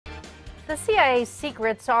The CIA's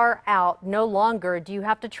secrets are out. No longer do you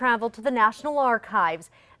have to travel to the National Archives.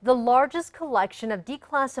 The largest collection of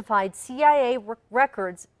declassified CIA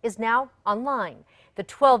records is now online. The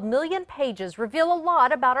 12 million pages reveal a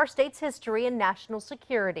lot about our state's history and national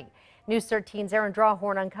security. News 13's Aaron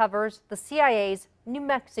Drawhorn uncovers the CIA's New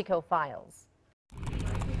Mexico files.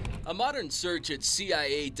 A modern search at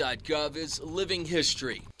CIA.gov is living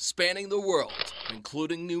history, spanning the world,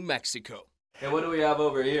 including New Mexico. And what do we have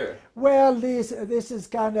over here? Well, this is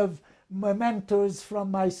kind of mementos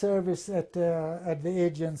from my service at the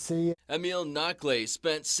agency. Emil Nakle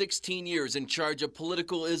spent 16 years in charge of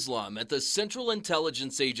political Islam at the Central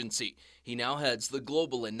Intelligence Agency. He now heads the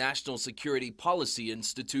Global and National Security Policy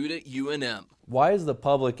Institute at UNM. Why is the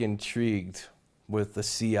public intrigued with the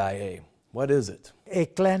CIA? What is it? A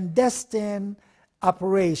clandestine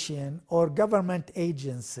operation or government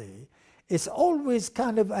agency is always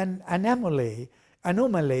kind of an anomaly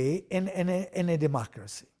in a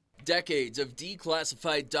democracy. Decades of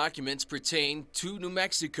declassified documents pertain to New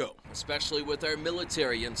Mexico, especially with our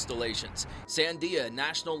military installations, Sandia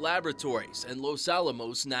National Laboratories and Los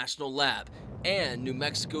Alamos National Lab, and New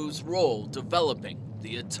Mexico's role developing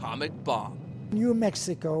the atomic bomb. New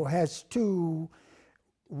Mexico has two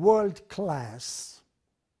world-class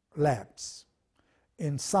labs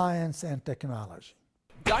in science and technology.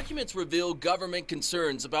 Documents reveal government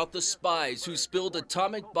concerns about the spies who spilled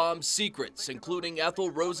atomic bomb secrets, including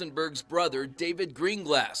Ethel Rosenberg's brother, David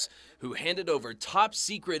Greenglass, who handed over top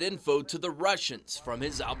secret info to the Russians from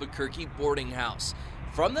his Albuquerque boarding house.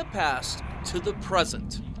 From the past to the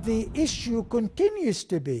present. The issue continues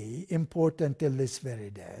to be important till this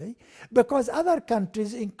very day because other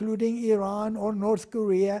countries, including Iran or North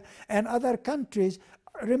Korea and other countries,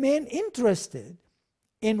 remain interested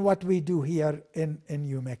in what we do here in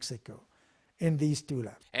New Mexico, in these two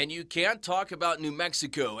labs. And you can't talk about New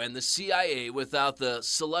Mexico and the CIA without the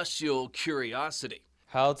celestial curiosity.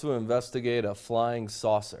 How to investigate a flying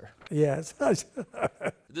saucer. Yes.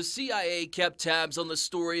 The CIA kept tabs on the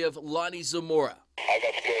story of Lonnie Zamora. I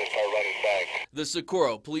got scared and started running back. The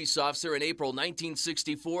Socorro police officer in April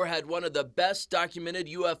 1964 had one of the best documented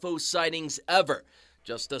UFO sightings ever.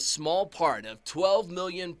 Just a small part of 12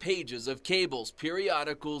 million pages of cables,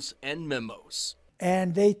 periodicals, and memos.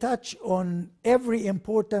 And they touch on every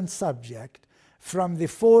important subject from the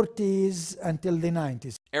 40s until the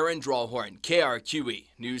 90s. Aaron Drawhorn, KRQE,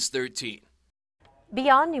 News 13.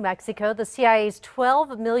 Beyond New Mexico, the CIA's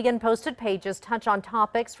 12 million posted pages touch on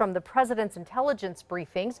topics from the president's intelligence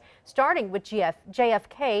briefings, starting with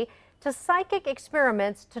JFK, to psychic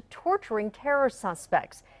experiments to torturing terror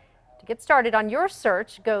suspects. To get started on your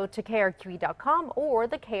search, go to KRQE.com or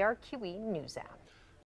the KRQE News app.